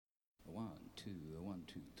1,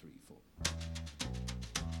 2, 3,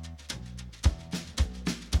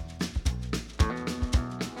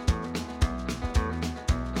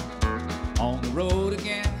 4. On the road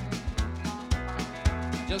again.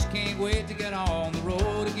 Just can't wait to get on the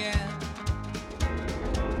road again.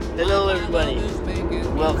 Hello, everybody.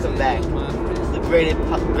 Welcome back to the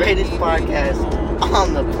greatest podcast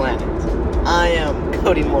on the planet. I am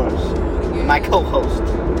Cody Morris, my co-host.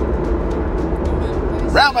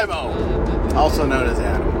 Rabbi Mo, also known as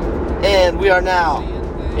Adam. And we are now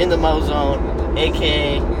in the MoZone,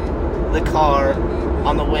 aka the car,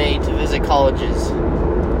 on the way to visit colleges.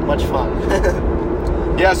 Much fun.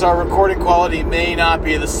 Yes, our recording quality may not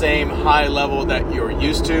be the same high level that you're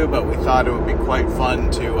used to, but we thought it would be quite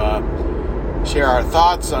fun to share our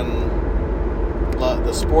thoughts on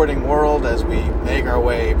the sporting world as we make our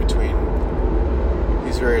way between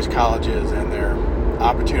these various colleges and their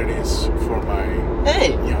opportunities for my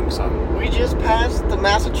young son. We just passed the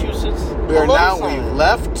Massachusetts. We've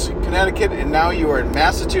left Connecticut, and now you are in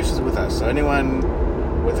Massachusetts with us. So anyone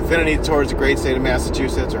with affinity towards the great state of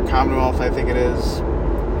Massachusetts, or Commonwealth, I think it is,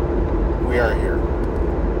 we are here.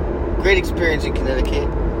 Great experience in Connecticut.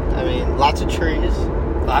 I mean, lots of trees.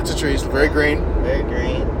 Lots of trees, very green. Very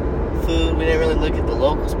green. Food, we didn't really look at the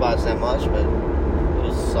local spots that much, but it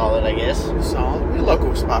was solid, I guess. Solid. We had a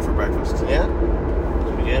local spot for breakfast. Yeah.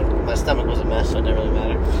 Pretty good. My stomach was a mess, so it didn't really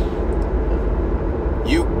matter.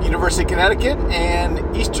 University of Connecticut and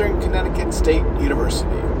Eastern Connecticut State University.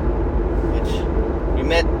 Which, we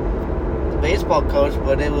met the baseball coach,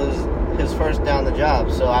 but it was his first day on the job,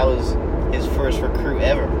 so I was his first recruit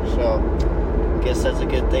ever, so I guess that's a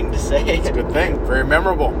good thing to say. It's a good thing. Very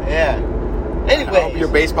memorable. Yeah. Anyway, I hope your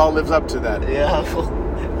baseball lives up to that. Yeah.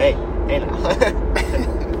 Hey now.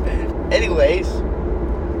 Anyways,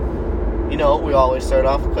 you know, we always start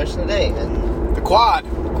off with question of the day, and the quad.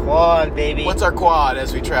 Quad, baby. What's our quad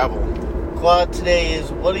as we travel? Quad today is,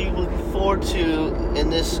 what are you looking forward to in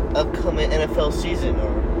this upcoming NFL season,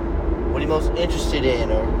 or what are you most interested in,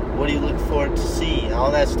 or what do you look forward to see, and all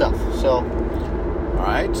that stuff. So, all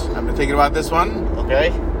right, I've been thinking about this one.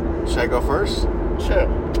 Okay. Should I go first? Sure.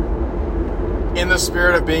 In the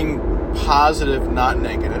spirit of being positive, not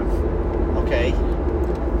negative. Okay.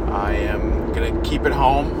 I am going to keep it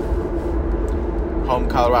home,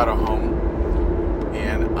 Colorado home.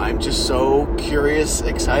 And I'm just so curious,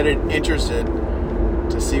 excited, interested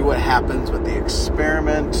to see what happens with the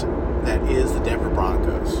experiment that is the Denver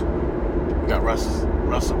Broncos. We got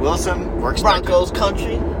Russell Wilson. Broncos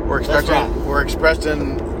country. We're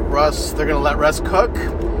expecting Russ. They're going to let Russ cook.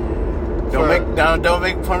 Don't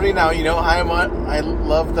make fun of me now. You know I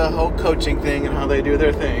love the whole coaching thing and how they do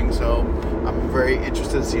their thing. So I'm very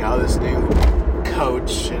interested to see how this new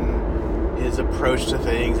coach and his approach to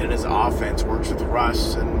things and his offense works with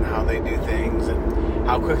Russ, and how they do things and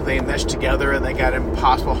how quickly they mesh together, and they got an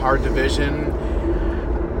impossible hard division.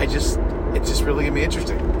 It's just really gonna be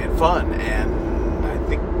interesting and fun, and I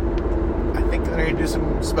think they're gonna do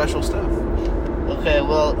some special stuff. Okay,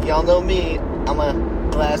 well, y'all know me. I'm a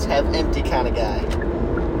glass half empty kind of guy.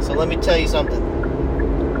 So let me tell you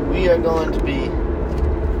something. We are going to be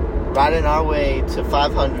riding our way to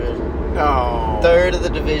 500. No. Third of the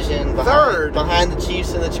division. Behind the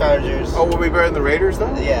Chiefs and the Chargers. Oh, will we be better than the Raiders,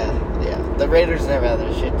 though? Yeah. The Raiders never have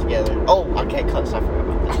their shit together. Oh, I can't cuss. I forgot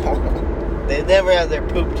about that. They never have their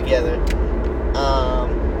poop together.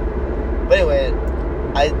 But anyway,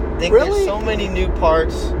 I think there's so many new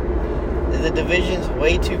parts. The division's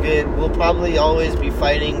way too good. We'll probably always be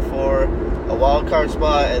fighting for a wild card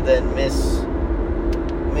spot and then miss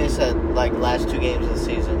at like last 2 games of the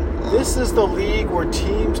season. This is the league where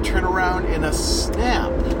teams turn around in a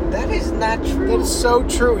snap. That is not true. That is so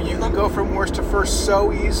true. You can go from worst to first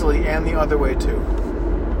so easily, and the other way too.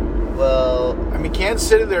 Well, I mean, Kansas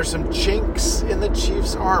City, there's some chinks in the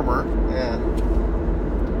Chiefs' armor. Yeah.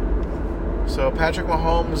 So Patrick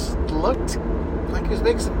Mahomes looked like he was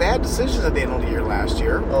making some bad decisions at the end of the year last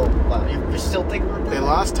year. Oh, wow. You're still thinking about that? They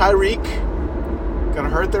lost Tyreek. Gonna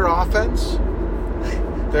hurt their offense.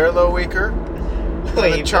 They're a little weeker.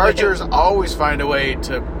 Wait, the Chargers always find a way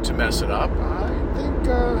to mess it up. I think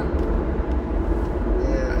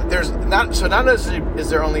not only is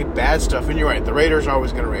there only bad stuff, and you're right, the Raiders are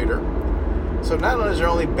always going to Raider. So not only is there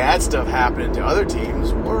only bad stuff happening to other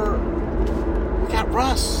teams, we got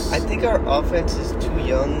Russ. I think our offense is too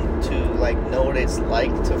young to know what it's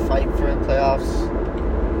like to fight for the playoffs,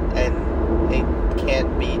 and it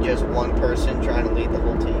can't be just one person trying to lead the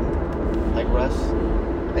whole team like Russ.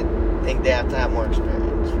 I think they have to have more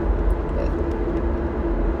experience.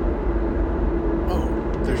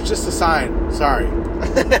 Oh, there's just a sign. Sorry.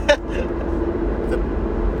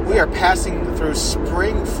 We are passing through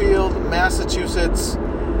Springfield, Massachusetts,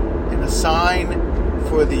 in a sign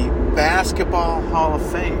for the Basketball Hall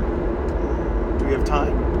of Fame. Do we have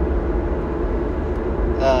time?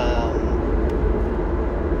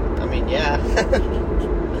 I mean, yeah.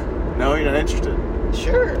 No, you're not interested.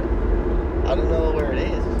 Sure. I don't know where it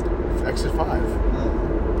is. Exit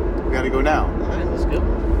 5. We gotta go now. Alright, let's go.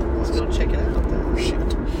 Let's go check it out then. Oh,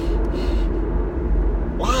 shit.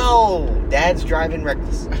 Wow! Dad's driving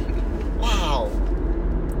reckless. Wow.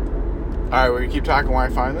 Alright, we're gonna keep talking while I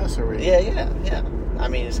find this, or we? Yeah. I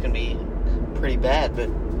mean, it's gonna be pretty bad, but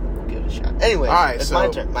we'll give it a shot. Anyway, Alright, it's so my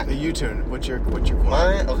turn. the U-turn. What's your quote?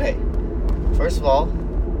 Mine? Okay. First of all,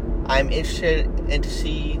 I'm interested in to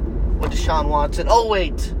see what Deshaun Watson... Oh,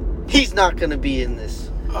 wait! He's not gonna be in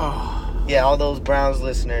this. Oh. Yeah, all those Browns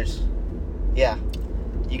listeners. Yeah.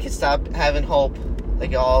 You can stop having hope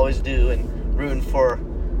like you always do and rooting for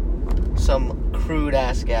some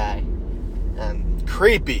crude-ass guy.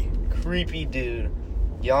 Creepy Dude.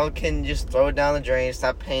 Y'all can just throw it down the drain.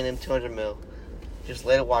 Stop paying him $200 million. Just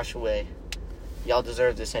let it wash away. Y'all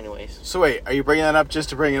deserve this anyways. So wait, are you bringing that up just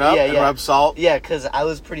to bring it up and rub salt? Yeah, because I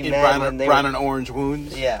was pretty in mad when they brown and orange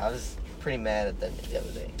wounds? Yeah, I was pretty mad at them the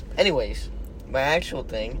other day. Anyways, my actual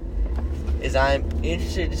thing is I'm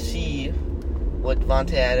interested to see what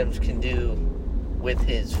Devontae Adams can do with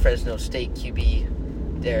his Fresno State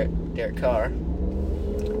QB, Derek Carr.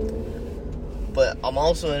 But I'm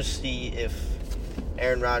also interested to see if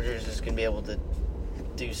Aaron Rodgers is going to be able to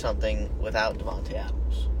do something without Devontae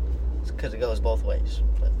Adams. Because it goes both ways.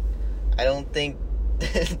 But I don't think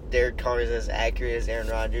Derek Carr is as accurate as Aaron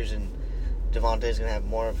Rodgers, and Devontae is going to have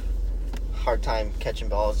more of a hard time catching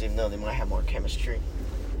balls, even though they might have more chemistry.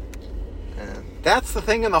 That's the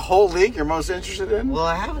thing in the whole league you're most interested in? Well,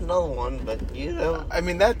 I have another one, but you know. I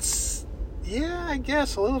mean, that's... Yeah, I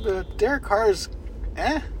guess a little bit. Derek Carr's...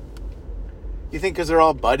 You think because they're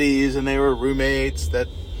all buddies and they were roommates that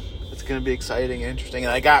it's going to be exciting and interesting?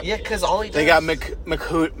 And I got... Yeah, because all he does... They got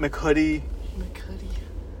McHoodie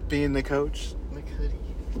being the coach. McHoodie.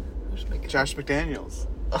 Who's McHoodie? Josh McDaniels.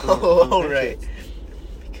 Oh, right.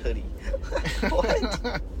 McHoodie.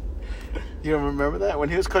 What? You don't remember that? When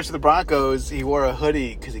he was coach of the Broncos, he wore a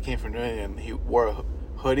hoodie because he came from New England. He wore a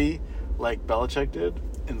hoodie like Belichick did,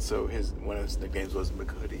 and so one of his nicknames was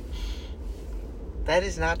McHoodie. That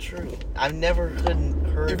is not true. I've never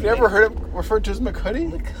heard. You've never heard him referred to as McHoodie?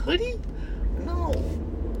 McHoodie? No.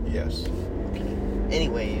 Yes. Okay.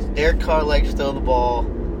 Anyways, Derek Carr likes to throw the ball.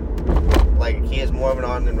 Like, he has more of an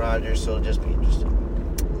arm than Rodgers, so it'll just be interesting.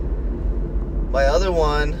 My other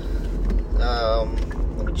one,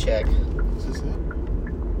 let me check. Is this it?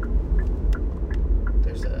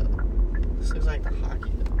 This looks like the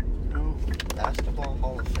hockey, though. No. Basketball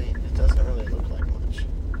Hall of Fame. It doesn't really look like much.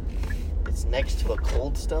 It's next to a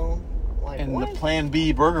Cold Stone. Like, and what? the Plan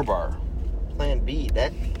B Burger Bar. Plan B.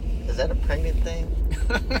 Is that a pregnant thing?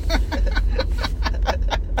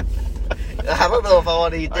 I don't know if I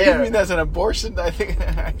want to eat there. You mean that's an abortion? I think.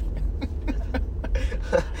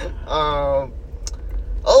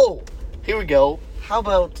 Oh, here we go. How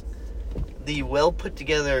about the well put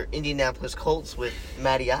together Indianapolis Colts with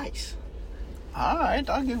Matty Ice? All right,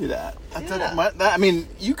 I'll give you that. Yeah. I mean,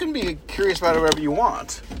 you can be curious about it wherever you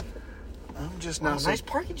want. I'm just not. Nice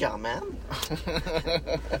parking job, man.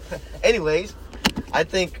 Anyways, I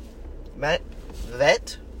think Matt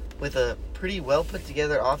Vet with a pretty well put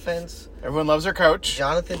together offense. Everyone loves their coach,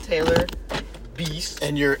 Jonathan Taylor, beast,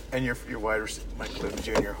 and your wide receiver, Mike Clinton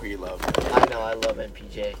Jr., who you love. I know, I love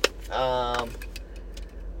MPJ.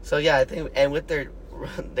 So yeah, I think, and with their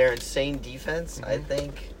insane defense, I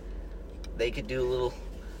think they could do a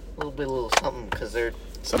little something because they're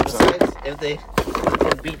besides, if they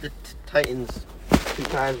can beat the Titans 2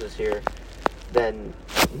 times this year, then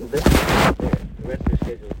this is there. The rest of their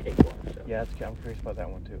schedule is cakewalk. So. Yeah, I'm curious about that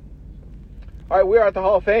one too. All right, we are at the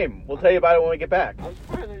Hall of Fame. We'll tell you about it when we get back. I'm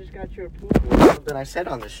surprised I just got your approval of something I said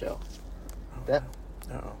on the show. What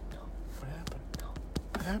happened?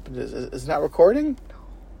 What happened? Is it not recording? No.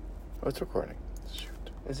 Oh, it's recording. Shoot.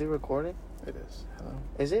 Is it recording? It is. Hello?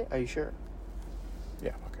 Is it? Are you sure?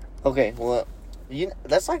 Yeah, okay. Okay, well,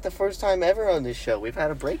 that's like the first time ever on this show. We've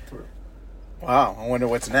had a breakthrough. Wow, I wonder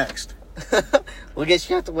what's next. Well, I guess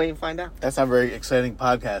you have to wait and find out. That's not very exciting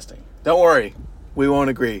podcasting. Don't worry. We won't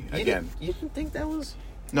agree again. You didn't think that was...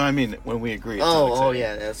 No, I mean, when we agree, it's not exciting. Oh,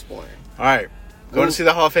 yeah, that's boring. All right. Go to see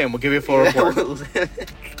the Hall of Fame. We'll give you a full report.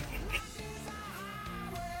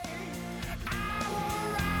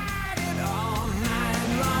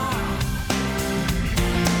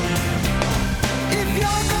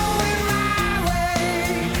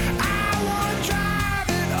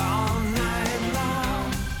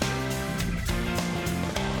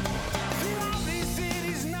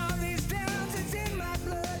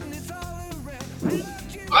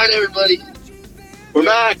 Alright, everybody. We're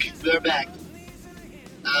back. We're back.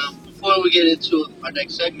 Before we get into our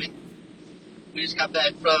next segment, we just got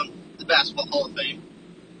back from the Basketball Hall of Fame.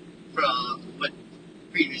 From what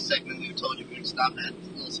previous segment we told you we would stop at. A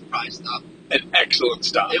little surprise stop. An excellent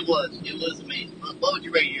stop. It was amazing. What would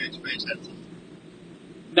you rate your experience at?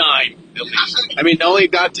 9, at least. I mean, only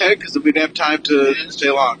not 10 because we'd have time to stay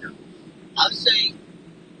longer. I would say,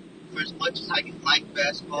 for as much as I can like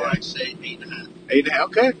basketball, I'd say 8.5. 8.5?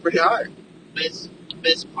 Okay, pretty high.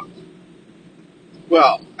 Best part.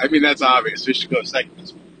 Well, I mean, that's obvious. We should go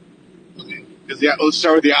segments. Okay. Because let's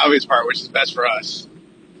start with the obvious part, which is best for us.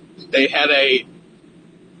 They had a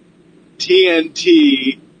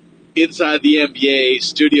TNT Inside the NBA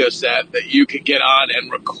studio set that you could get on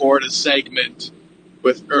and record a segment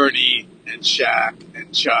with Ernie and Shaq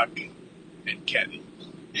and Chuck and Kenny.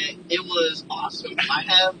 And it was awesome. I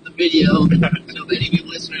have the video, so if any of you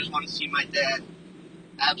listeners want to see my dad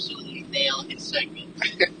absolutely nail his segment,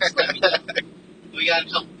 just let me know. We got a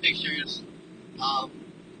couple pictures.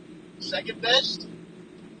 Second best,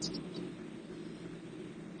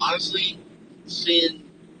 honestly, seeing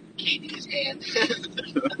Katie's hand.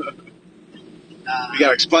 You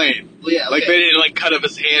gotta explain. Well, yeah, Like okay. they didn't cut up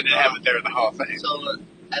his hand and have it there in the Hall of Fame. So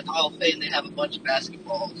at the Hall of Fame, they have a bunch of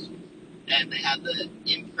basketballs, and they have the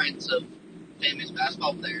imprints of famous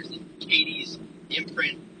basketball players. And Katie's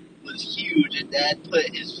imprint was huge, and Dad put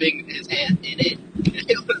his hand in it.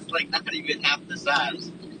 It was like not even half the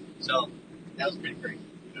size. So that was pretty crazy.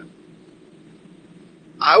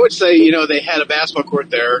 I would say, they had a basketball court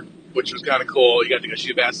there, which was kind of cool. You got to go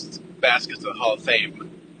shoot baskets to the Hall of Fame.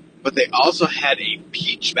 But they also had a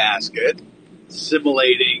peach basket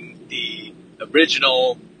simulating the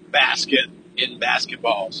original basket in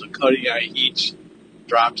basketball. So Cody and I each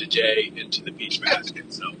dropped a J into the peach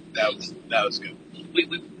basket. So that was good.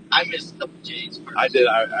 I missed a couple J's first. I did.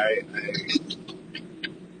 I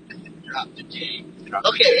dropped a J.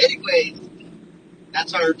 Okay, anyways,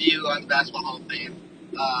 that's our review on the Basketball Hall of Fame.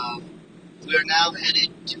 We are now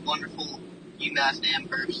headed to wonderful UMass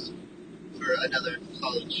Amherst for another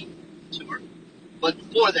college tour. But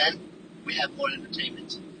before then, we have more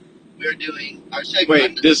entertainment. We are doing our segment.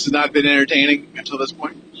 Wait, this has not been entertaining until this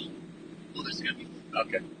point? Well, this is going to be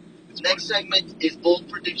Okay. Next segment is bold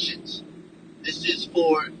predictions. This is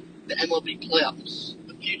for the MLB playoffs,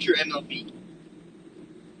 the future MLB.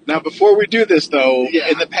 Now, before we do this, though,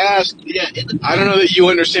 in the past, I don't know that you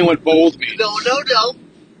understand what bold means. No.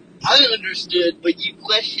 I understood, but you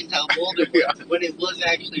questioned how bold it was when it was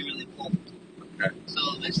actually really bold. Okay. So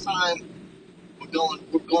this time, we're going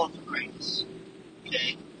for greatness.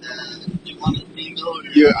 Okay. Do you want to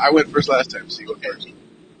go? Or? I went first last time, so you go first.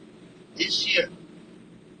 This year,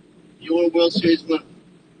 your World Series winner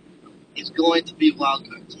is going to be a wild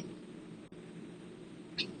card team.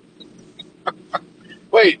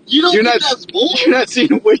 Wait, you're not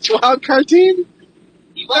seeing which wild card team?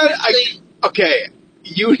 Okay,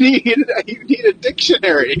 you need a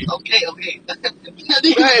dictionary. Okay.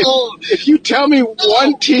 If you tell me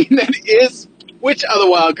one team that is which other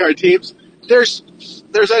wild card teams, there's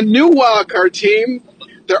a new wild card team.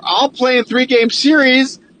 They're all playing 3-game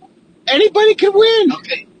series. Anybody can win.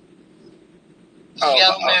 Okay. The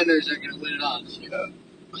Seattle Mariners are going to win it all this year.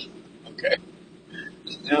 Okay.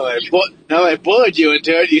 Now I bullied you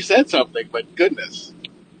into it. You said something, but goodness.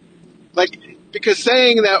 Because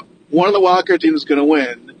saying that one of the wildcard teams is going to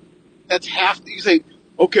win, that's half. You say,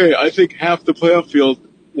 okay, I think half the playoff field,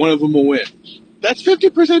 one of them will win. That's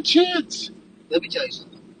 50% chance. Let me tell you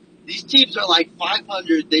something. These teams are like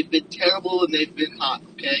 500. They've been terrible and they've been hot,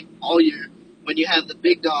 okay, all year. When you have the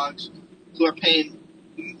big dogs who are paying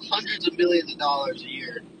hundreds of millions of dollars a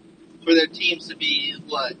year for their teams to be,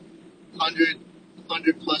 100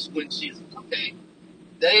 plus win seasons, okay?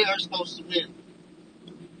 They are supposed to win.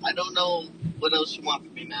 I don't know what else you want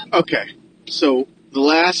from me, man. Okay, so the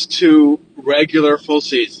last two regular full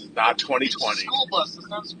seasons, not 2020. It's a school bus. It's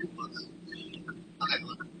not a school bus. Okay,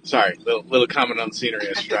 look. Sorry, little comment on the scenery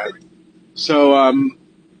as driving. So,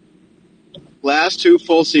 last two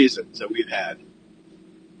full seasons that we've had,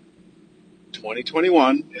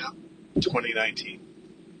 2021, 2019.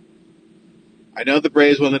 I know the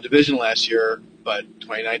Braves won the division last year, but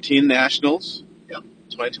 2019 Nationals,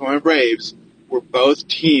 2021 Braves were both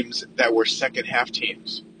teams that were second-half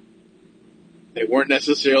teams. They weren't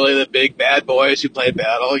necessarily the big bad boys who played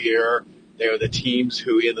bad all year. They were the teams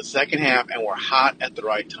who, in the second half, and were hot at the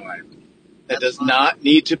right time. That does not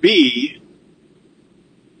need to be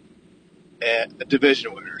a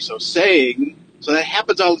division winner. So that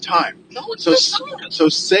happens all the time. No, it does not. So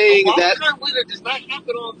saying that a wild card winner does not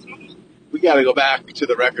happen all the time. We got to go back to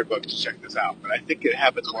the record book to check this out, but I think it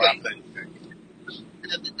happens more Okay. often than you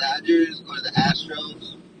think. Have the Dodgers or the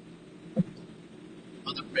Astros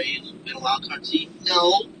or the Braves been a wild card team?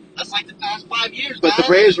 No. That's like the past 5 years, But the man.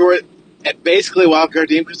 Braves were at basically a wild card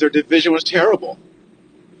team because their division was terrible.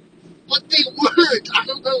 But they weren't. I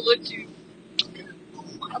don't know what you... Oh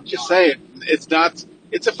my I'm just God. saying, it's not.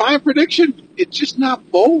 It's a fine prediction. It's just not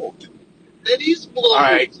bold. That is bold. All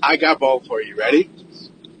right, I got bold for you. Ready?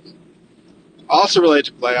 Also related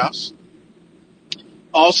to playoffs.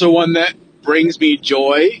 Also one that brings me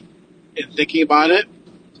joy in thinking about it.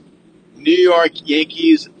 New York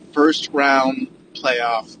Yankees first round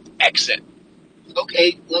playoff exit.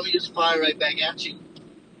 Okay, let me just fire right back at you.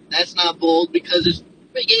 That's not bold because it's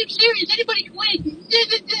a game series. Anybody can win.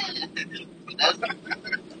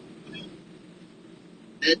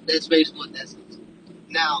 That's basically what that says.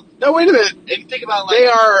 Now, No, wait a minute. if you think about like They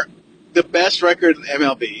are the best record in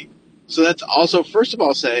MLB. So that's also, first of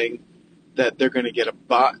all, saying that they're going to get a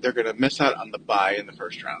bye. They're going to miss out on the bye in the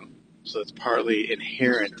first round. So it's partly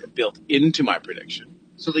inherent and built into my prediction.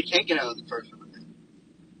 so they can't get out of the first round.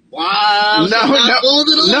 Wow, so No, not bold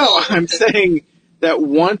at all. no. I'm saying that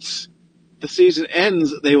once the season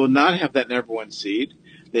ends, they will not have that number one seed.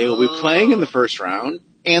 They will be playing in the first round,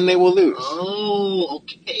 and they will lose. Oh,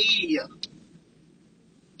 okay.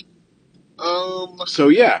 So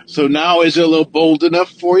yeah. So now is it a little bold enough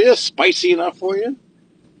for you? Spicy enough for you?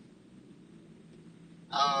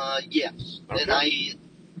 Yes, Okay. and I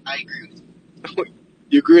agree with you.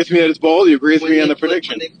 You agree with me that it's bold? You agree with me on the When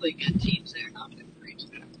prediction? they play good teams, they're not going to great.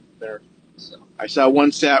 There. So, I saw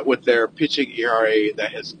one stat with their pitching ERA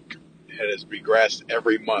that has regressed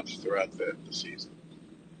every month throughout the season.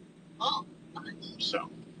 oh, nice. So,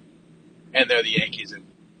 and they're the Yankees, and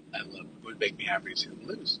it would make me happy to see them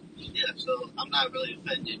lose. Yeah, so I'm not really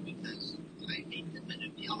offended because I hate them and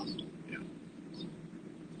it'd be awesome.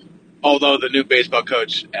 Although the new baseball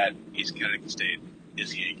coach at East Connecticut State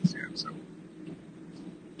is a Yankees fan, so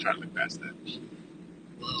try to look past that.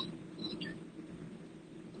 Well, okay.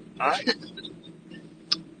 All right.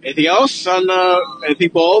 Anything else on anything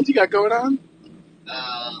bold you got going on?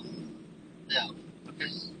 No. Okay.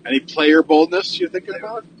 Any player boldness you're thinking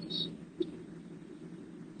about?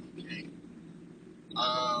 Okay.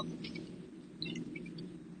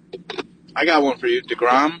 I got one for you.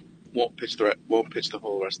 DeGrom won't pitch the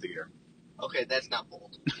whole rest of the year. Okay, that's not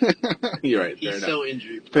bold. You're right. Fair He's enough. so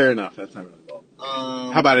injured. Fair enough. That's not really bold.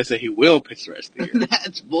 How How about I say he will pitch the rest of the year?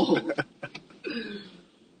 that's bold.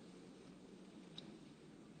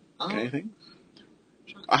 Anything?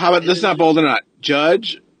 How about this? Is not bold or not?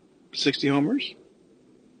 Judge, 60 homers?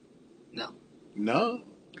 No. No.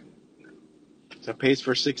 So pace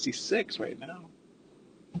for 66 right now.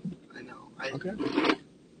 I know. Okay.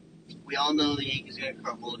 We all know the Yankees are going to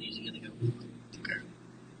crumble and he's going to go. Okay.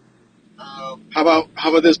 Um, How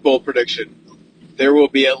about this bold prediction? There will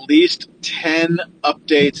be at least 10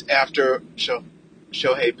 updates after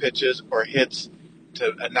Shohei pitches or hits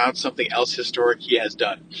to announce something else historic he has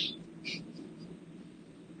done.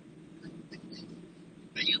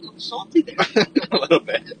 Are you a little salty there? A little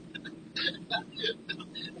bit.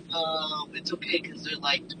 It's okay because they're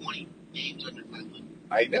like 20 games under 500.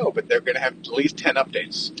 I know, but they're going to have at least 10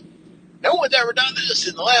 updates. No one's ever done this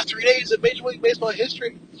in the last 3 days of Major League Baseball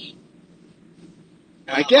history.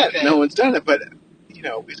 And I get Okay. no one's done it, but,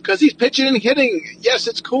 it's because he's pitching and hitting. Yes,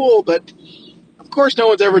 it's cool, but of course no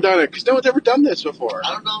one's ever done it because no one's ever done this before.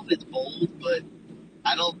 I don't know if it's bold, but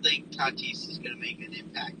I don't think Tatis is going to make an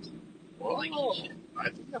impact. Well, Like he should. I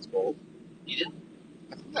think that's bold. You do?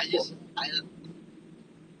 I think that's bold.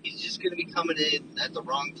 He's just going to be coming in at the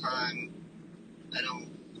wrong time. I don't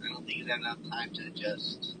think he's had enough time to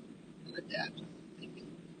adjust and adapt.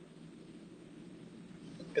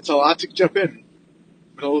 It's a lot to jump in.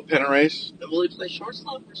 Middle of the pennant race. And will he play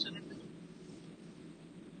shortstop or center field?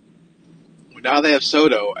 Now they have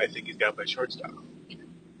Soto. I think he's got to play shortstop.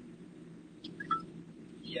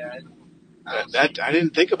 Yeah. I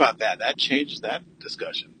didn't think about that. That changed that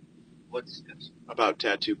discussion What discussion? about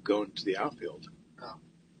Tattoo going to the outfield. Oh.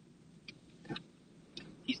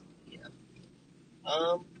 Yeah.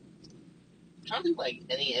 Trying to think like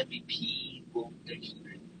any MVP bold prediction,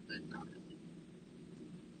 but not really.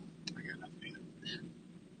 I got nothing either.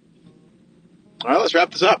 All right, let's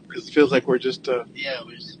wrap this up because it feels like we're just. Yeah,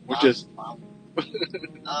 We're just. Wow.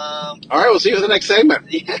 All right, we'll see you for the next segment.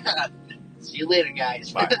 Yeah. See you later,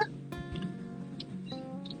 guys. Bye.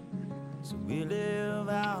 So we live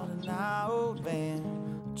out in our old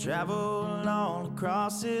van, travel all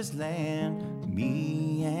across this land,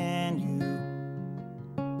 me and you.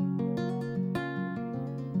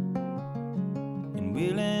 And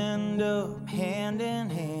we'll end end up hand in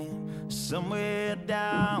hand somewhere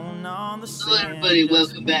down on the Hello, sand. everybody.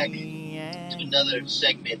 Welcome back to another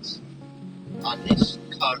segment on this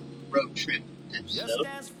car road trip episode.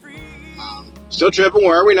 Still tripping.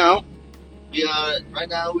 Where are we now? Right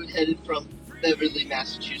now we're headed from Beverly,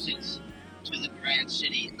 Massachusetts to the grand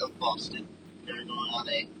city of Boston. We're going on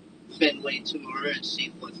a Fenway tour and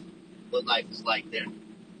see what life is like there.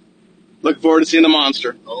 Looking forward to seeing the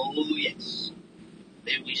monster. Oh, yes.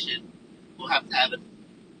 Maybe we'll have to have a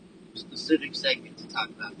specific segment to talk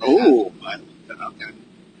about that. Oh, okay.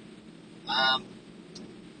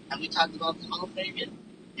 Have we talked about the Hall of Fame yet?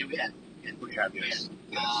 Yeah, we have. We have, yes.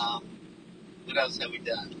 What else have we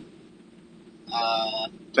done?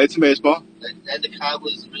 Played some baseball. And the Cobb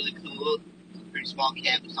was really cool. It's a pretty small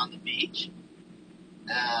campus on the beach.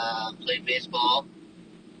 Played baseball.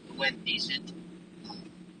 It went decent.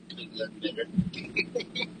 Could have done better.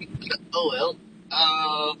 Oh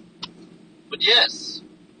well. But yes.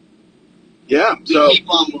 Yeah, We so keep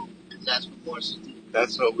on moving, because that's what Morris do.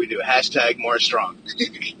 that's what we do. Hashtag more strong.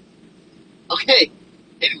 Okay.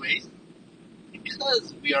 Anyways,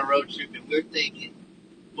 because we are road tripping, we're thinking,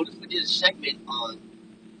 what if we did a segment on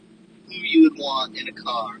who you would want in a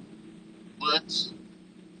car? But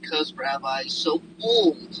because Rabbi is so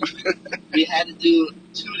old, we had to do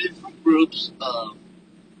 2 different groups of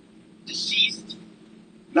deceased,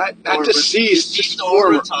 Not or deceased, just or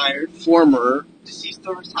former. retired, Former. deceased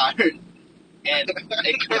or retired, and a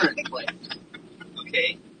current player.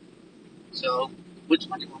 Okay. So, which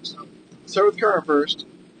one do you want to start with? Start with current first.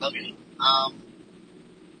 Okay.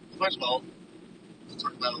 First of all, let's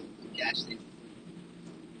talk about gas station.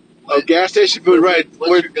 Gas station food, right. What's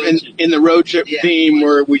We're your go-to? in the road trip Yeah. theme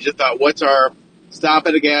where we just thought, what's our stop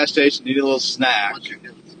at a gas station, need a little snack. What's your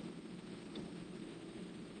go-to?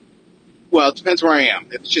 Well, it depends where I am.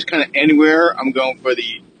 If it's just kind of anywhere, I'm going for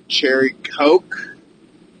the cherry Coke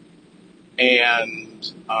and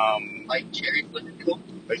Like cherry flavored Coke?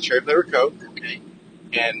 like cherry flavored Coke Okay.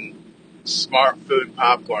 and Smart Food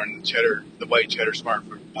popcorn, the white cheddar Smart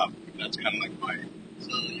Food popcorn. That's kind of like my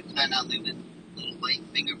So you plan on leaving little white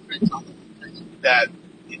fingerprints on the place? that.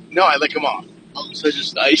 No, I lick them off. Oh, So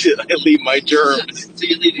I leave my germs, So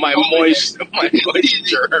you're leaving my COVID moist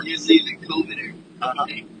there. germs. You're leaving COVID there. Uh-huh.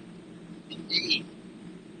 Okay. Hey.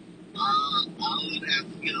 I would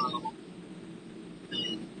have to go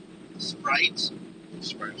with Sprite and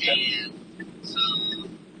some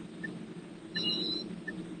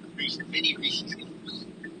mini Reese's Cups.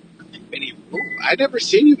 Mini. Ooh, I never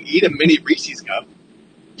seen you eat a mini Reese's cup.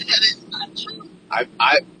 That is not true.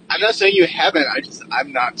 I'm not saying you haven't. I've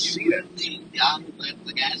not seen it.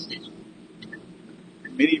 The gas station.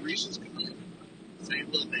 Mini Reese's cup.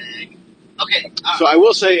 Same little bag. Okay. So I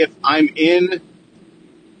will say, if I'm in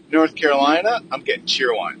North Carolina, I'm getting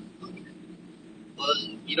Cheerwine. Well,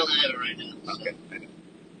 you don't have it right now. So Okay.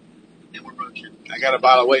 then we're road tripping. I got a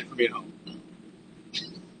bottle waiting for me at home.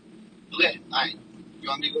 Okay. All right. You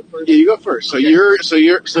want me to go first? Yeah, you go first. So Okay.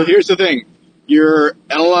 so here's the thing. You're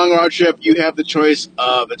on a long road trip. You have the choice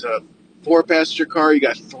of, it's a 4-passenger car. You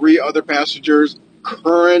got 3 other passengers,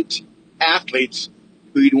 current athletes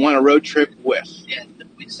who you'd want a road trip with. Yeah.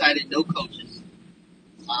 We decided no coaches.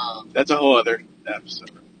 That's a whole other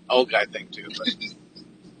episode. Old guy thing too. But.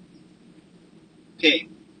 Okay.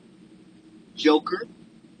 Joker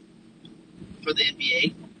for the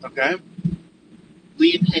NBA. Okay.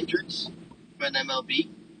 Liam Hendricks for an MLB.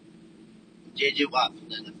 J.J. Watt for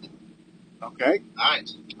the NFL. Okay. All right.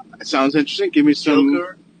 That sounds interesting. Give me some.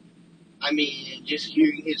 Joker. I mean, just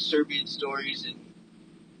hearing his Serbian stories and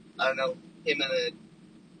I don't know, him on a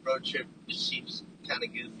road trip just seems kind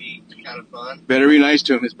of goofy, kind of fun. Better be nice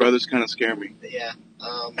to him. His brothers kind of scare me. But yeah.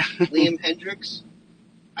 Liam Hendricks.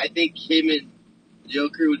 I think him and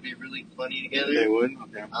Joker would be really funny together. They would.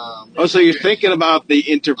 Okay. So you're thinking about the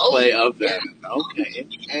interplay of them. Yeah. Okay.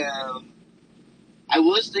 I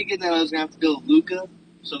was thinking that I was gonna have to go with Luca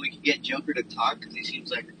so we could get Joker to talk because he seems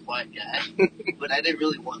like a quiet guy. But I didn't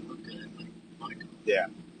really want Luca in my car. Yeah.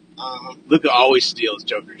 Luca. Luca always steals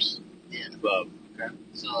Jokers. Yeah. Love. Okay.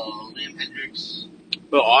 So Liam Hendricks.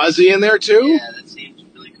 Little Ozzy in there too. Yeah, that seems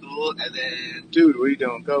really cool. And then Dude, what are you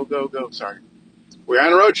doing? Go, go, go. Sorry. We're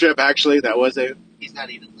on a road trip, actually. That was a he's not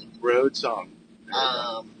even living. road song.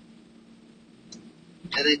 And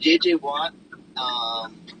then J.J. Watt,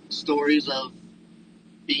 stories of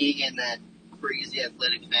being in that crazy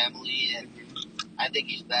athletic family, and I think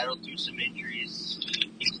he's battled through some injuries.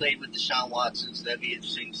 He played with Deshaun Watson, so that'd be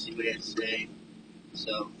interesting to see what he had to say.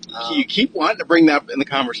 So, You keep wanting to bring that up in the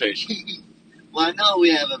conversation. well, I know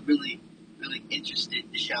we have a really, really interested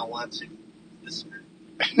Deshaun Watson listener.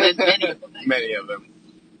 Many of them. Actually. Many of them.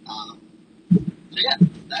 So yeah,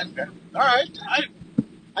 that's Okay. All right.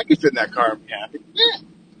 I could fit in that car and be happy. yeah.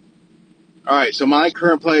 All right. So my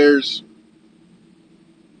current players,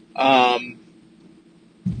 Damian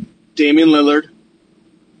Lillard.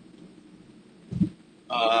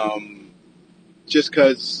 Just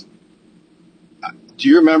because, do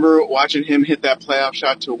you remember watching him hit that playoff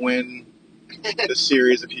shot to win the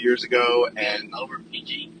series a few years ago? And over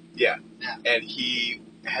PG. yeah. Yeah. And he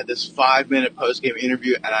had this 5-minute post-game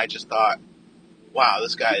interview, and I just thought, wow,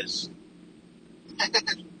 this guy is,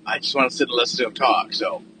 I just want to sit and listen to him talk.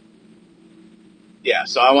 So, yeah,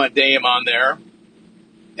 so I want Dame on there.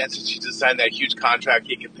 And since he just signed that huge contract,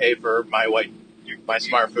 he can pay for my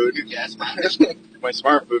smart food. Your gas mileage. My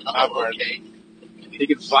smart food popcorn. Okay. He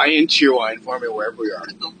can fly in Cheerwine for me wherever we are.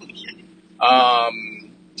 Okay.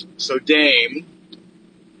 So Dame,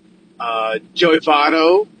 Joey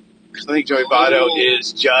Votto, because I think Joey Votto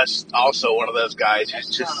is just also one of those guys who's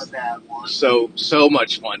That's just not a bad one. so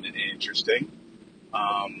much fun and interesting.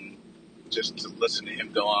 Just to listen to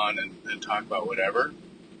him go on and talk about whatever.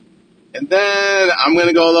 And then I'm going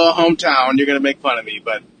to go a little hometown. You're going to make fun of me,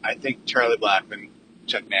 but I think Charlie Blackmon,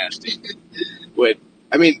 Chuck Nasty,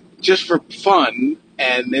 just for fun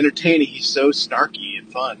and entertaining, he's so snarky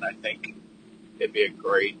and fun. I think it'd be a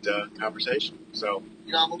great conversation. So,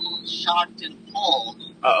 I'm a little shocked and appalled.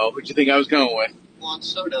 Who'd you think I was going with? Juan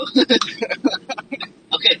Soto.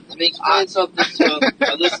 Okay, let me explain something to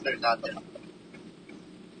our listeners out there.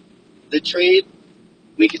 The trade,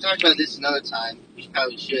 we can talk about this another time. We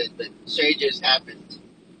probably should, but the trade just happened.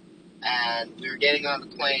 And we were getting on the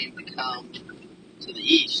plane to come to the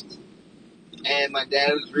East. And my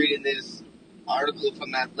dad was reading this article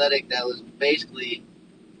from Athletic that was basically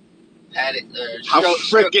how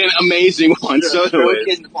freaking amazing Juan Soto is.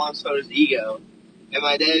 Stroking Juan Soto's ego. And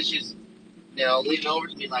my dad's just, leaning over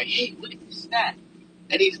to me like, hey, look at this stat.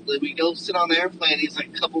 And we go sit on the airplane, he's like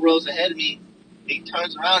a couple rows ahead of me. He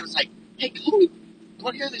turns around and is like, hey, Cody, you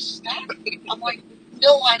want to hear this stat? I'm like,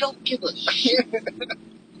 no, I don't give a shit.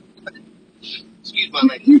 Excuse my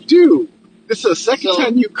language. You do. This is the second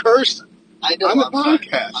time you cursed I know, on the I'm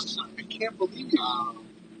podcast. Sorry. I can't believe it.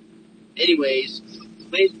 Anyways,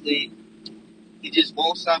 basically, he just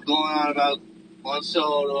won't stop going on about Juan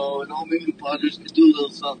Soto and maybe the Padres could do a little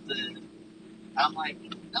something. I'm like,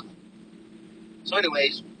 no. So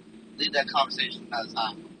anyways, leave that conversation another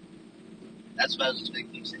time. That's what I was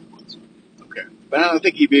expecting you to say once. Okay. But I don't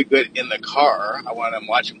think he'd be good in the car. I want him to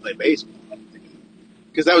watch him play baseball.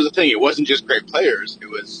 Because that was the thing. It wasn't just great players. It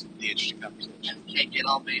was the interesting conversation. You can't get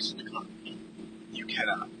on base in the car. You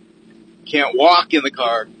cannot. You can't walk in the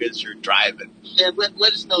car because you're driving. Yeah,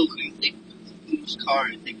 let us know who you think, whose car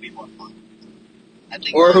you think would be more fun.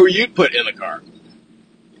 Or who you'd put in the car.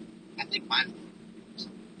 I think mine.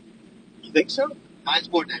 You think so? Mine's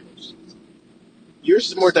more diverse. Yours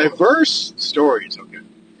is more diverse stories. Okay.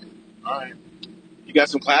 All right. You got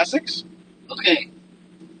some classics? Okay.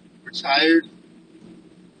 Retired.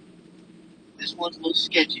 This one's a little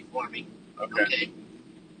sketchy for me. Okay.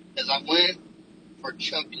 Because I went for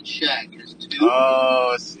Chuck and Shaq as two.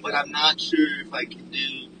 Oh, but I'm not sure if I can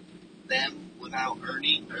do them without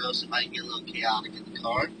Ernie, or else it might get a little chaotic in the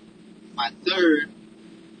car. My third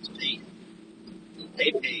is Peyton.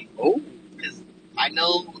 Peyton. Oh. Because I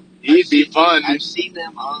know he'd be fun. I've seen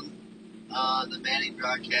them on the Manning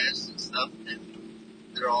broadcasts and stuff, and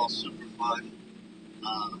they're all super fun.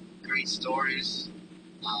 Great stories.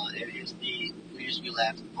 We used to be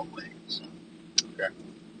laughing the whole way. So. Okay.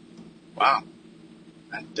 Wow.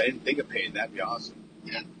 I didn't think of Peyton. That'd be awesome.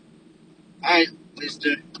 Yeah. All right,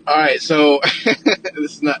 mister. All right, so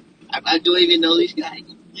this is not. I don't even know these guys.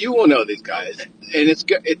 You will know these guys, and it's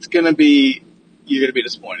gonna be. You're gonna be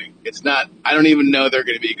disappointing. It's not. I don't even know they're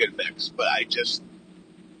gonna be a good mix, but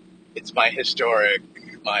it's my historic,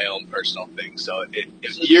 my own personal thing. So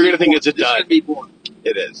you're gonna think it's a dud. It's gonna be boring.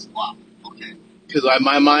 It is. Wow. Okay. Because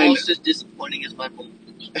my mind. Almost as disappointing as my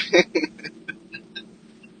voltage.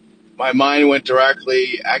 My mind went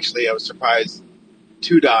directly. Actually, I was surprised.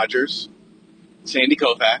 2 Dodgers, Sandy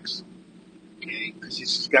Koufax. Okay. Because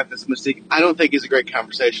he's got this mystique. I don't think he's a great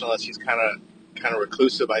conversationalist. He's kind of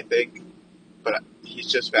reclusive, I think. But he's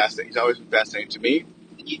just fascinating. He's always been fascinating to me.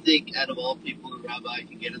 And you think, out of all people, Rabbi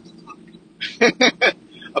can get him to talk?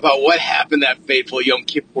 About what happened that fateful Yom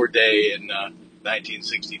Kippur day in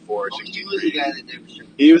 1964 or 63. He was the guy that never showed up.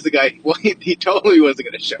 He was the guy. Well, he told me he wasn't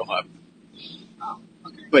going to show up. Oh,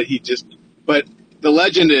 okay. But the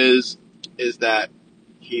legend is that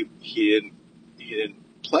he didn't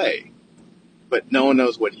play, but no one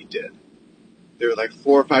knows what he did. There were like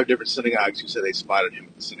 4 or 5 different synagogues who said they spotted him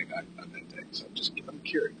at the synagogue on that day. So I'm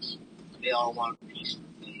curious. They all want a piece of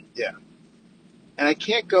the Yeah. And I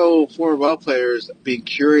can't go former ball players being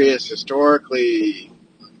curious historically.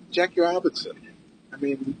 Jackie Robinson. I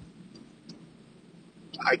mean,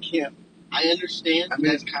 I can't. I understand. I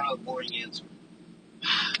mean, that's kind of a boring answer.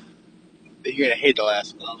 You're going to hate the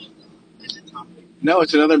last one. Oh, is it Tom Brady? No,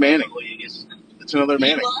 it's another Manning. Oh, yeah, yes. It's another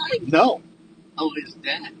Manning. Eli? No. Oh, his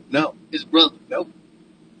dad. No. His brother. Nope.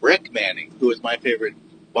 Rick Manning, who was my favorite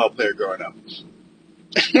ball player growing up.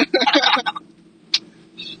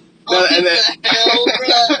 Oh, and the hell,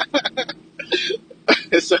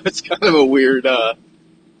 bro? So it's kind of a weird,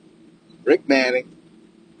 Rick Manning,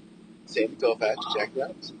 Sandy Koufax, Jack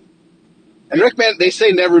Robinson. And Rick Manning, they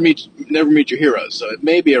say never meet your heroes, so it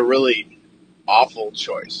may be a really awful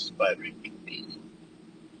choice, but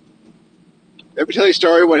ever tell you a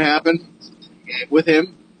story what happened with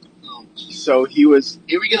him? Oh, so he was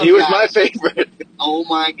here we go. He was my favorite. Oh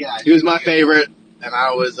my gosh. He was my favorite, and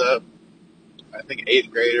I was I think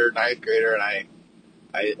 8th grader, 9th grader, and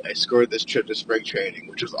I scored this trip to spring training,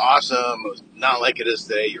 which was awesome. It was not like it is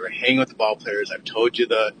today. You were hanging with the ball players. I've told you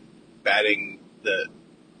the batting, the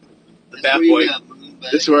bat boy.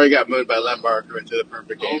 This is where I got moved by Len Barker into the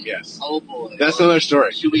perfect game. Yes. Oh boy. That's another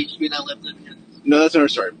story. Should we not let them hear this? No, that's another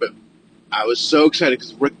story. But I was so excited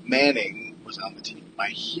because Rick Manning was on the team. My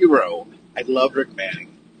hero. I love Rick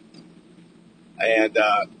Manning. And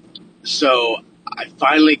so I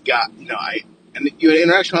finally got, you had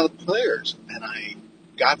interaction with the players, and I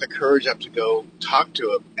got the courage up to go talk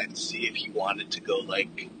to him and see if he wanted to go,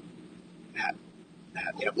 have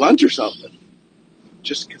lunch or something.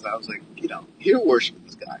 Just because I was like, he'll worship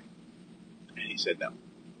this guy. And he said no.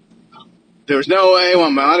 There was no way I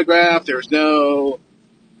want my autograph. He was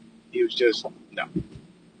just, no.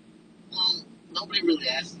 Well, nobody really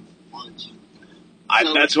asked him for lunch.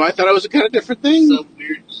 That's why I thought it was a kind of different thing. Some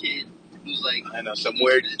weird kid who's like... I know, some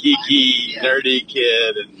weird, geeky, nerdy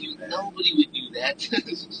kid. Nobody would do that.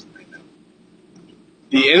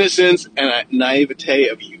 The innocence and naivete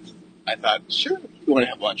of youth. I thought, sure, you want to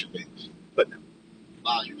have lunch with me. But no.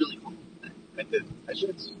 Wow, you're really cool. I did. I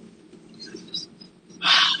should.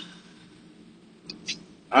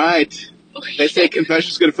 All right. Okay. They say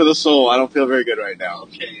confession's good for the soul. I don't feel very good right now.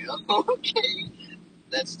 Okay.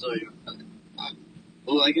 That story.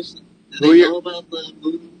 Well, I guess, did Who they know about the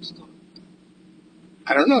moon story?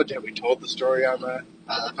 I don't know. Have we told the story on the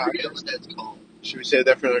I forget what that's called. Should we save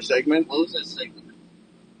that for another segment? What was that segment?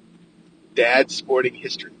 Dad's Sporting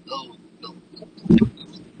History. Oh, no.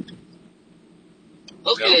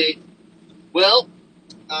 Okay. Well,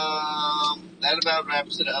 that about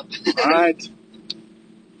wraps it up. All right.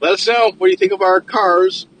 Let us know what do you think of our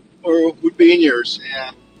cars, or would be in yours.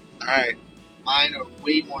 Yeah. All right. Mine are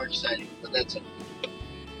way more exciting, but that's it.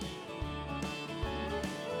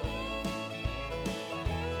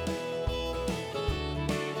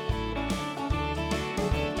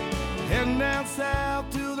 Heading down south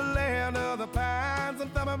to the land of the pines. I'm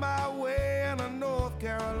thumbing my way into North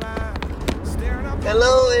Carolina.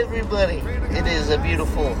 Hello, everybody. It is a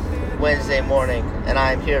beautiful Wednesday morning, and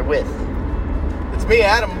I'm here with... It's me,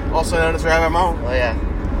 Adam, also known as Rabbi Mo. Oh, yeah.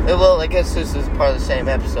 Well, I guess this is part of the same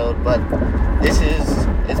episode, but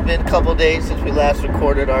it's been a couple days since we last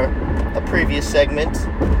recorded a previous segment.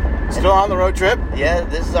 Still on the road trip? Yeah,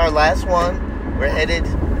 this is our last one. We're headed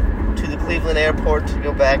to the Cleveland airport to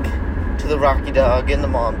go back to the Rocky Dog and the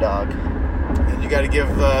Mom Dog. And you got to give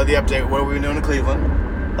the update. What are we doing in Cleveland?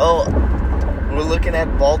 Oh, we're looking at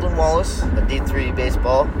Baldwin Wallace, a D3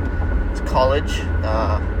 baseball. It's college.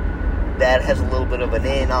 Dad has a little bit of an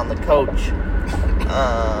in on the coach.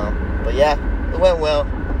 But yeah, it went well.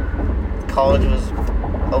 College was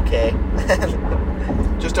okay.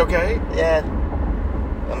 Just okay? Yeah.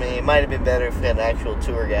 I mean, it might have been better if we had an actual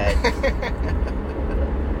tour guide.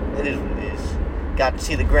 It is what it is. Got to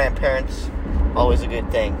see the grandparents. Always a good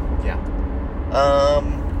thing. Yeah.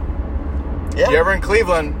 Yeah. If you're ever in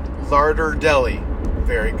Cleveland, Larder Deli.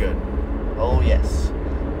 Very good. Oh, yes.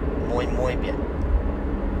 Muy bien.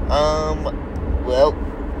 Well,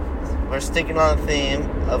 we're sticking on the theme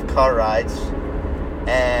of car rides.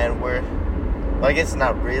 And well, I guess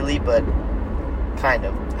not really, but kind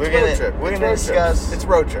of. We're gonna discuss... It's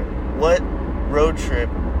road trip. What road trip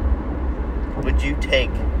would you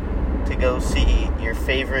take to go see your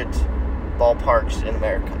favorite ballparks in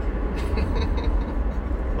America?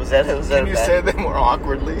 Can you say them more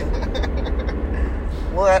awkwardly?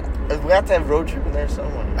 Well, we have to have road trip in there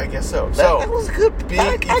somewhere. I guess so. That was good. You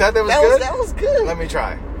thought that was good? That was good. Let me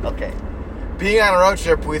try. Okay. Being on a road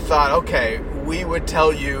trip, we thought, okay, we would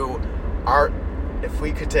tell you if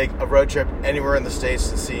we could take a road trip anywhere in the States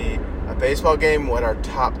to see a baseball game, what our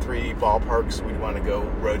top 3 ballparks we'd want to go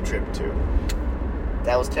road trip to.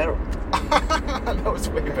 That was terrible. That was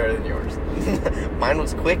way better than yours. Mine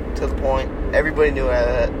was quick to the point. Everybody knew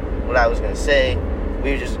what I was going to say.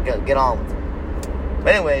 We were just going to get on with it.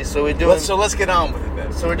 But anyway, so we're doing... Let's get on with it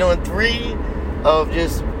then. So we're doing 3 of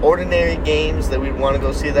just ordinary games that we'd want to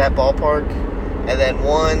go see at that ballpark. And then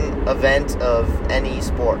 1 event of any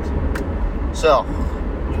sport. So,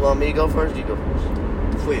 you want me to go first? You go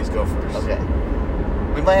first. Please go first. Okay.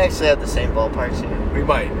 We might actually have the same ballparks here. We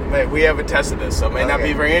might. We haven't tested this, so it may not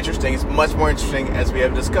be very interesting. It's much more interesting, as we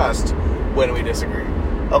have discussed, when we disagree.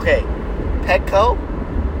 Okay. Petco,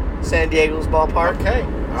 San Diego's ballpark. Okay.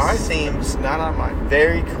 All right. Seems not on mine.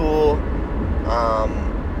 very cool.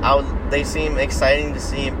 They seem exciting to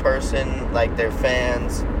see in person, like their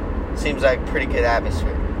fans. Seems like pretty good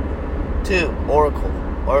atmosphere. 2, Oracle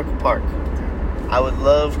Park. I would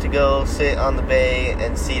love to go sit on the bay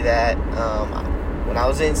and see that. When I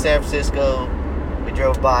was in San Francisco, we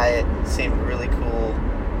drove by it. It seemed really cool.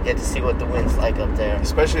 Get to see what the wind's like up there.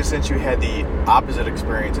 Especially since you had the opposite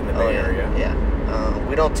experience in the Bay Area. Yeah.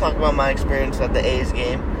 We don't talk about my experience at the A's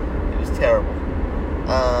game. It was terrible.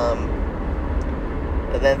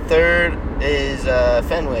 And then 3rd is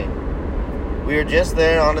Fenway. We were just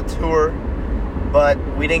there on a tour, but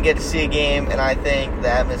we didn't get to see a game, and I think the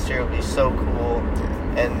atmosphere would be so cool.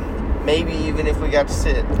 And maybe even if we got to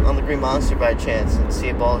sit on the Green Monster by chance and see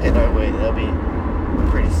a ball hit our way, that'd be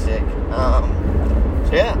pretty sick.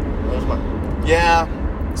 So yeah, that was mine. Yeah,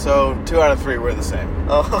 so 2 out of 3 were the same.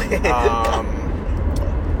 Oh, okay.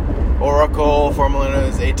 Oracle, formerly known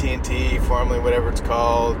as AT&T, formerly whatever it's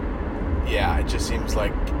called. Yeah, it just seems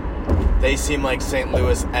like they seem like St.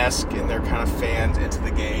 Louis-esque in their kind of fans into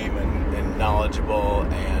the game and knowledgeable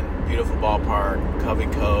and beautiful ballpark, Covey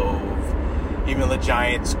Cove. Even though the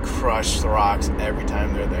Giants crush the Rocks every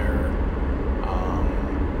time they're there,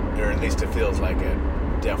 or at least it feels like it.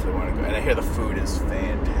 Definitely want to go. And I hear the food is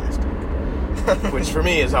fantastic, which for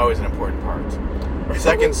me is always an important part.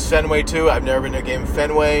 Second, Fenway 2. I've never been to a game of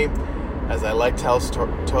Fenway. As I like to tell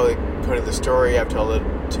the story, I've told it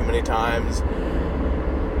too many times.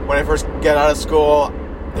 When I first got out of school,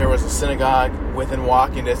 there was a synagogue within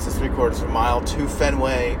walking distance, 3/4 of a mile to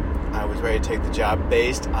Fenway. I was ready to take the job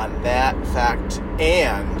based on that fact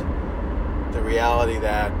and the reality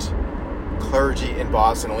that clergy in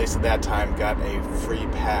Boston, at least at that time, got a free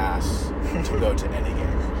pass to go to any game.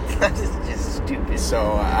 That is just stupid.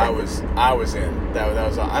 So I was in. That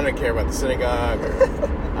was I didn't care about the synagogue.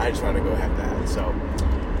 I just wanted to go have that. So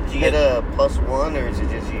did you get a +1 or is it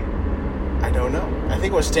just you? I don't know. I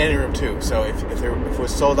think it was standing room 2. So if it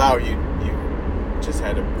was sold out, you just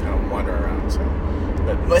had to kind of wander around. So.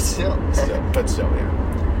 But still, yeah.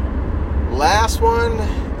 Last one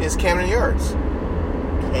is Camden Yards.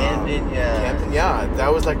 Camden Yards.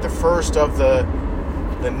 That was like the first of the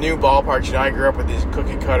new ballparks. You know, I grew up with these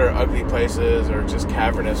cookie-cutter, ugly places or just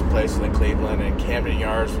cavernous places in Cleveland, and Camden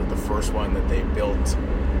Yards was the first one that they built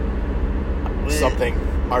something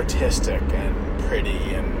artistic and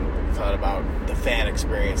pretty and thought about the fan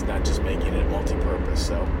experience, not just making it multi-purpose.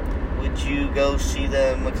 So. Would you go see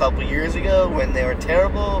them a couple years ago when they were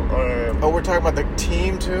terrible, or? Oh, we're talking about the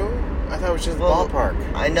team too? I thought it was just the ballpark.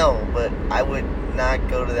 I know, but I would not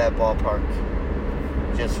go to that ballpark.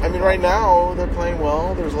 Right now they're playing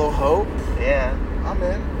well. There's a little hope. Yeah, I'm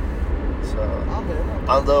in. So I'm in.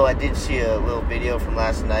 Although I did see a little video from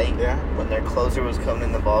last night. Yeah. When their closer was coming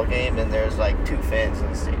in the ball game, and there's like 2 fans in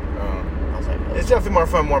the stadium. I was like, oh. It's definitely more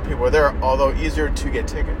fun. More people are there, although easier to get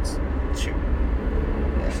tickets. True.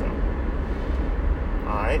 Yeah. So.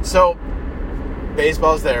 All right, so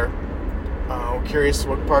baseball's there. We're curious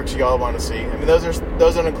what parks you all want to see. I mean, those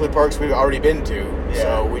don't include parks we've already been to. Yeah.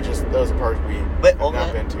 So those are parks we have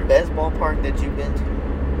not been to. Best ballpark that you've been to?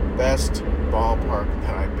 Best ballpark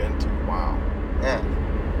that I've been to. Wow. Yeah.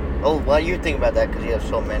 Oh, why you think about that? Because you have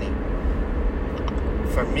so many.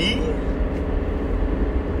 For me,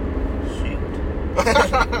 shoot.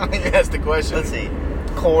 That's the question. Let's see.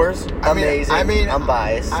 Coors, amazing. I'm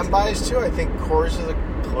biased. I'm biased too. I think Coors is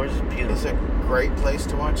beautiful. It's a great place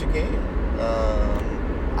to watch a game.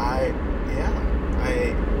 I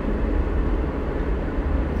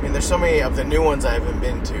mean, there's so many of the new ones I haven't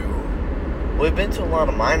been to. We've been to a lot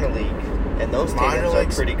of minor league, and those stadiums are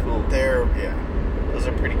pretty cool. Those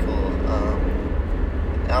are pretty cool.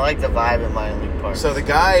 I like the vibe in minor league parks. So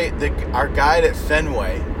our guide at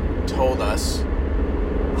Fenway told us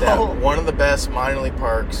that one of the best minor league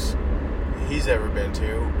parks he's ever been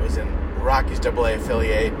to was in Rockies AA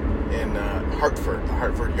affiliate in Hartford, the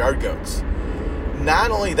Hartford Yard Goats.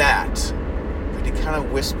 Not only that, but he kind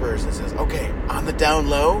of whispers and says, okay, on the down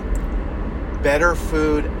low, better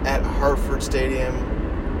food at Hartford Stadium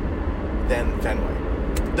than Fenway.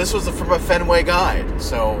 this was from a Fenway guide,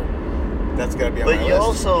 so that's got to be on my But list. you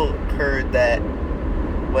also heard that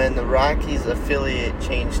when the Rockies affiliate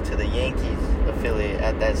changed to the Yankees affiliate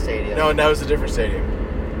at that stadium. No, that was a different stadium.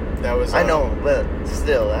 That was. I know, but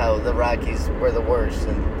still, how the Rockies were the worst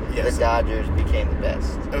and Yes. the Dodgers became the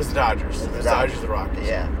best. It was the Dodgers. It was Dodgers, the Rockies.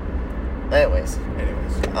 Yeah. Anyways.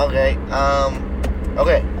 Okay.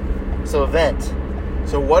 Okay. So event.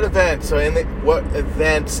 So what event? What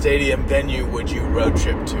event, stadium, venue would you road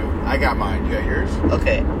trip to? I got mine. You got yours?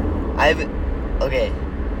 Okay.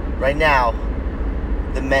 Right now,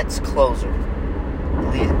 the Mets closer,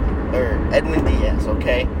 Edwin Diaz.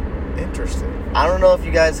 Okay. Interesting. I don't know if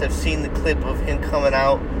you guys have seen the clip of him coming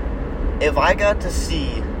out. If I got to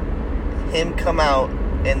see him come out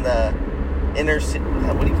in the inner city,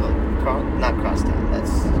 what do you call it? Not crosstown.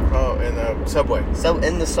 That's in the subway. So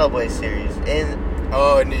in the Subway Series in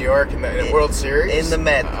New York in the World Series in the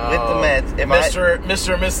Mets with the Mets. Mr. and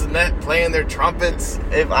Mrs. Met playing their trumpets.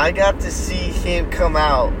 If I got to see him come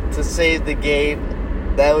out to save the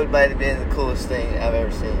game, that might have been the coolest thing I've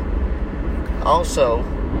ever seen. Also,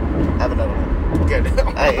 I have another one. Good.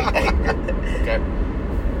 Okay.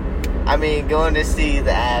 I mean, going to see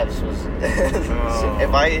the Avs was.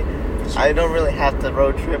 If I don't really have to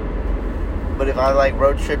road trip, but if I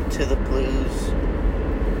road trip to the Blues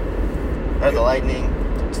or the Lightning,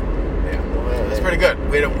 yeah, that's pretty good.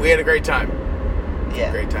 We had a great time.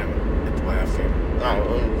 Yeah, great time at the playoff game. All right.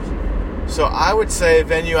 Well, so I would say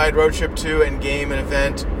venue I'd road trip to and game and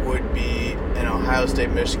event would be an Ohio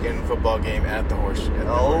State-Michigan football game at the Horseshoe.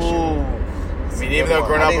 I mean, even though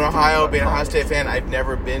growing up in Ohio, being an Ohio State fan, I've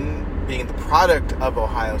never been, being the product of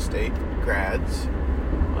Ohio State grads,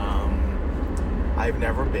 I've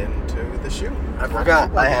never been to the shoe. I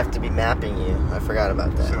forgot. I have to be mapping you. I forgot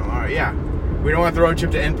about that. So, all right, yeah. We don't want the road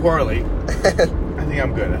trip to end poorly. I think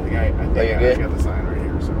I'm good. I think I got the sign right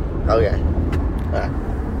here. So. Okay.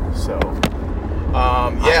 So,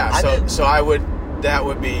 that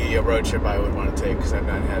would be a road trip I would want to take because I've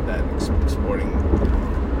not had that sporting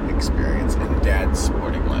experience in Dad's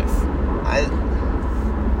sporting life.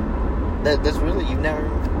 That's really, you've never.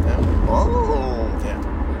 No. Oh. Yeah.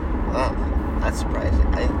 Wow. That's surprising.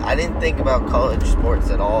 I didn't think about college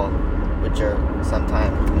sports at all, which are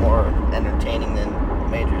sometimes more entertaining than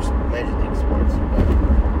major league sports.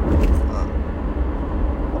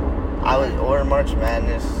 But, or March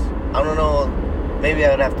Madness. I don't know. Maybe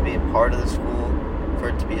I would have to be a part of the school for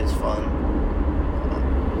it to be as fun.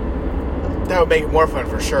 That would make it more fun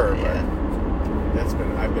for sure. Yeah. But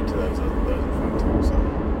I've been to those are fun too. So.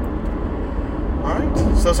 All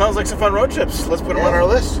right. So it sounds like some fun road trips. Let's put them on our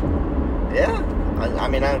list. Yeah. I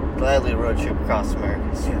mean, I'd gladly road trip across America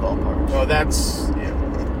to see ballparks. Well,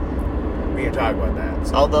 we can talk about that.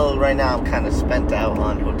 So. Although right now I'm kind of spent out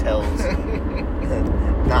on hotels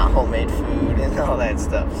and not homemade food and all that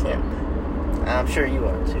stuff. So and I'm sure you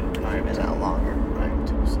are too. I've been out longer. I am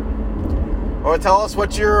too. So. Well, tell us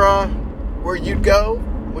what your where you'd go.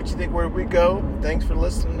 What you think where we'd go. Thanks for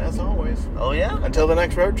listening as always. Oh yeah. Until the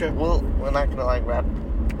next road trip. Well, we're not gonna wrap.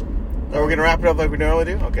 We're going to wrap it up like we normally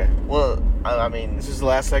do? Okay. Well, I mean... This is the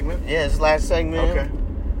last segment? Yeah, it's the last segment. Okay.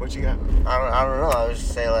 What you got? I don't know. I was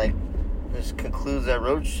just saying, this concludes our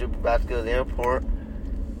road trip. We're about to go to the airport.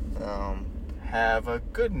 Have a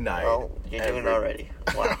good night. Oh, you're doing it already.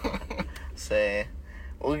 Wow.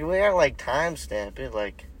 We gotta, timestamp it,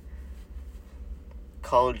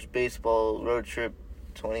 college baseball road trip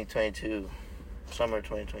 2022. Summer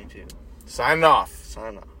 2022. Sign off.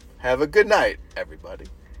 Have a good night, everybody.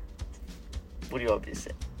 What do you want me to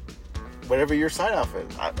say? Whatever your sign off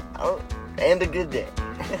is. And a good day.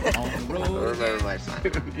 On the road I remember my sign.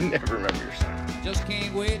 You never remember your sign. Just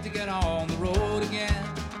can't wait to get on the road again.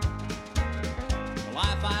 The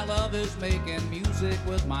life I love is making music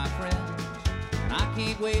with my friends. And I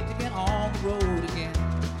can't wait to get on the road again.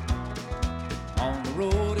 On the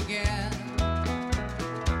road again.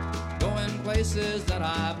 Going places that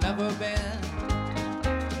I've never been.